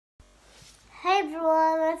Hey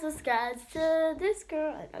everyone, let's subscribe to this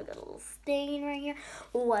girl. I got a little stain right here,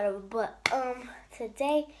 whatever. But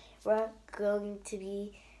today we're going to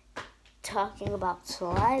be talking about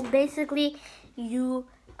slime. I'm basically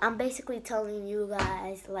telling you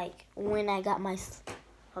guys like when I got my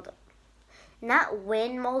hold up, not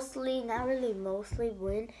really mostly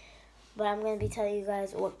when, but I'm gonna be telling you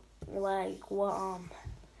guys when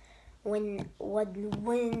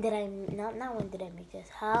did I not when did I make this?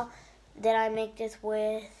 How did I make this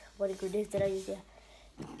with what ingredients did I use? Yeah.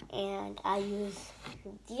 And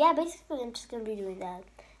basically I'm just gonna be doing that.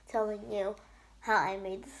 Telling you how I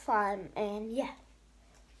made the slime and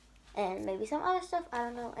and maybe some other stuff, I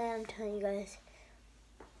don't know, and I'm telling you guys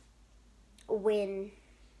when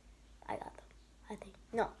I got them. I think.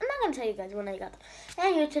 No, I'm not gonna tell you guys when I got them.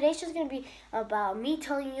 Anyway, today's just gonna be about me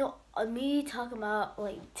telling you, talking about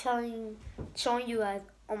showing you guys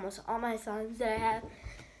almost all my slimes that I have.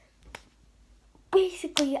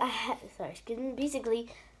 Basically, I had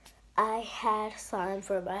slime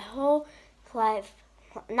for my whole life.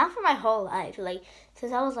 Not for my whole life, like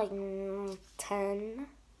since I was like 10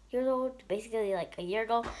 years old, basically like a year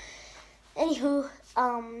ago. Anywho,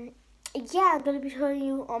 I'm gonna be showing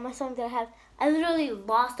you all my slimes that I have. I literally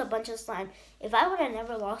lost a bunch of slime. If I would have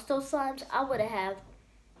never lost those slimes, I would have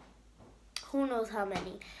who knows how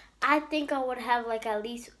many. I think I would have like at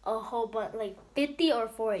least a whole bunch, like 50 or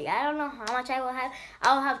 40. I don't know how much I will have.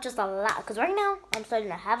 I'll have just a lot because right now I'm starting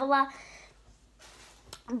to have a lot.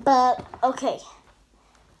 But okay,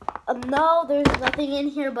 no, there's nothing in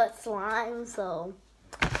here but slime, so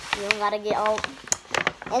you don't gotta get all.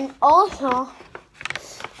 And also,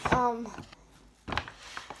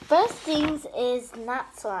 first things is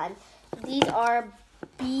not slime. These are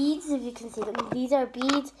beads, if you can see them. These are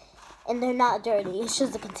beads. And they're not dirty. It's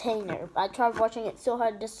just a container. I tried washing it so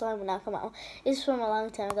hard, this slime would not come out. It's from a long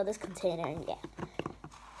time ago, this container, and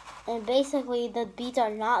And basically, the beads are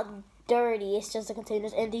not dirty. It's just the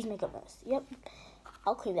containers, and these make a mess. Yep.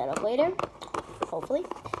 I'll clean that up later, hopefully.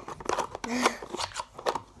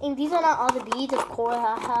 And these are not all the beads. Of course,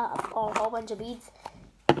 I have a whole bunch of beads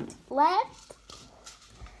left.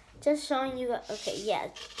 Just showing you. Okay, yeah.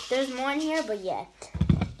 There's more in here, but yeah.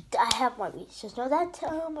 I have more beads. Just know that.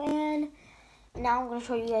 And now I'm going to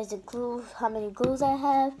show you guys the glue, how many glues I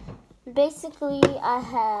have. Basically, I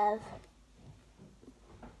have,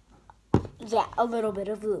 a little bit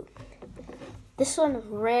of glue. This one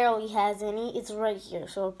rarely has any. It's right here,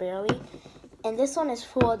 so barely. And this one is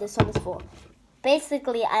full. This one is full.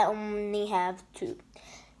 Basically, I only have 2.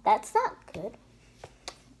 That's not good,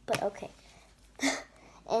 but okay.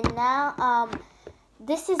 And now,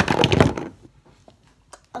 this is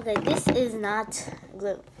not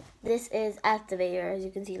glue. This is activator. As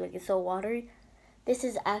you can see, like it's so watery. This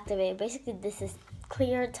is activator. Basically, this is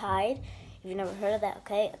clear Tide. If you've never heard of that,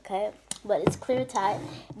 okay. But it's clear Tide.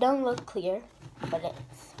 It don't look clear, but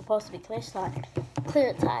it's supposed to be clear slime.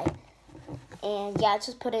 Clear Tide. And I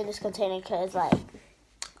just put it in this container because like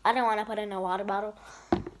I don't want to put it in a water bottle.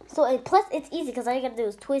 So plus it's easy because all you gotta do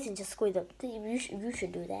is twist and just squeeze it. You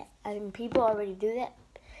should do that. I mean, people already do that.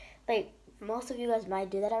 Like most of you guys might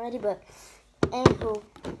do that already, but anywho,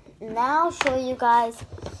 now I'll show you guys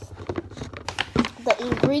the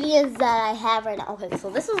ingredients that I have right now. Okay, so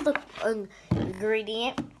this is the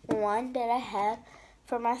ingredient one that I have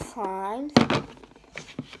for my slimes,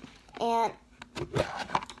 and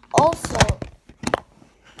also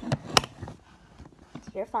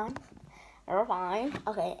you're fine.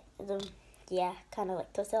 Okay, kind of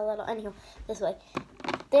like twist it a little. Anywho, this way.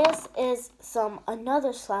 This is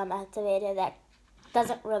another slime activator that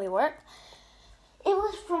doesn't really work. It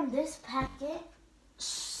was from this packet,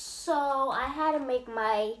 so I had to make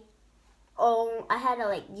my own. I had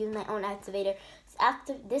to use my own activator.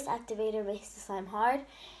 This activator makes the slime hard,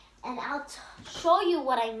 and I'll show you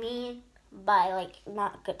what I mean by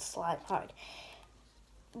not good slime hard.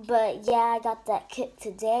 But I got that kit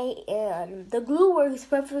today, and the glue works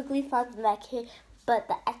perfectly fine from that kit, but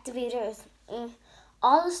the activator is.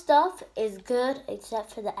 All the stuff is good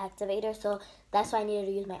except for the activator, so that's why I needed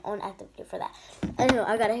to use my own activator for that. Anyway,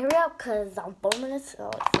 I gotta hurry up because I'm 4 minutes. So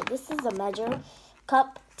this is a measure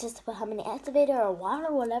cup just to put how many activator or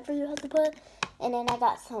water, whatever you have to put. And then I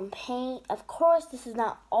got some paint. Of course, this is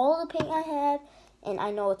not all the paint I have, and I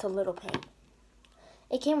know it's a little paint.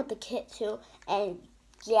 It came with the kit too, and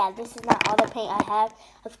this is not all the paint I have.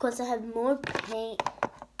 Of course, I have more paint,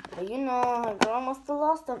 but I girl must have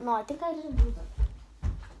lost them. No, I think I didn't lose them.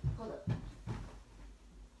 Hold up.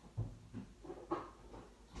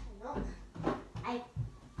 No, I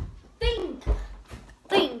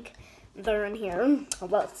think they're in here.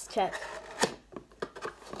 Let's check.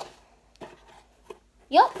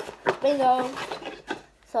 Yup, bingo.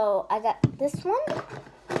 So I got this one.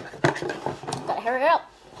 Gotta hurry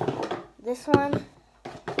up. This one.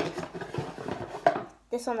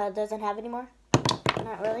 This one that doesn't have anymore.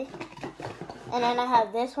 Not really. And then I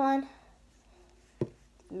have this one.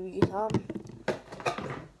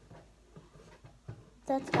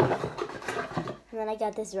 That's kind of. And then I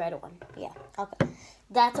got this red one. Yeah, okay.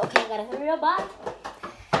 That's okay. I gotta hurry up. Bye.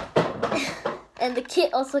 And the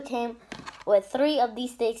kit also came with 3 of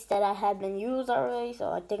these sticks that I had been used already. So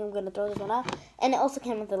I think I'm gonna throw this one out. And it also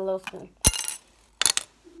came with a little spoon.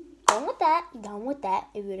 Done with that. Done with that.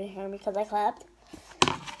 If you didn't hear me because I clapped.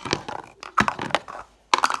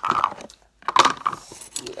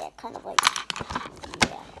 Yeah, kind of like.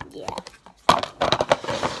 Yeah.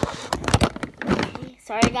 Okay,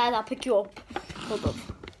 sorry guys, I'll pick you up. Hold up.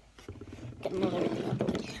 Get everything out the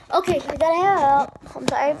way. Okay, I gotta help. I'm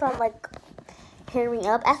sorry if I'm like hearing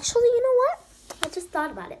up. Actually, you know what? I just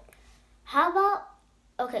thought about it. How about,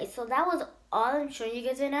 okay, so that was all I'm showing you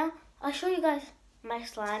guys right now. I'll show you guys my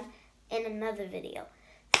slime in another video.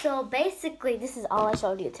 So basically, this is all I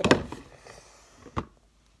showed you today.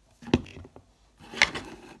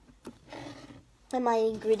 And my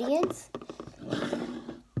ingredients.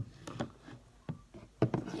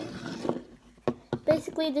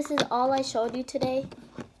 Basically, this is all I showed you today.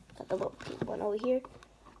 Got the little pink one over here.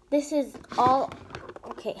 This is all.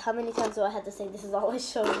 Okay, how many times do I have to say this is all I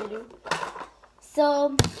showed you?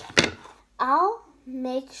 So, I'll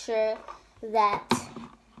make sure that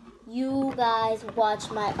you guys watch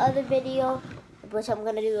my other video, which I'm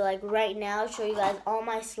going to do like right now, show you guys all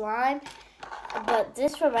my slime. But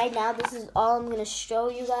this for right now, this is all I'm going to show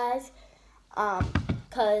you guys.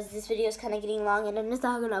 Because this video is kind of getting long and I'm just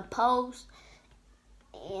not going to post.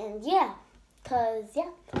 And yeah,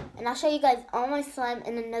 and I'll show you guys all my slime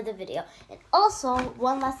in another video. And also,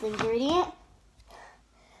 one last ingredient.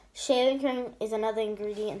 Shaving cream is another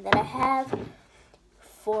ingredient that I have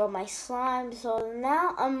for my slime. So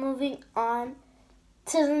now I'm moving on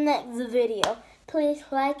to the next video. Please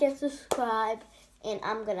like and subscribe. And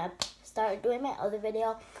I'm going to start doing my other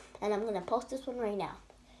video. And I'm going to post this one right now.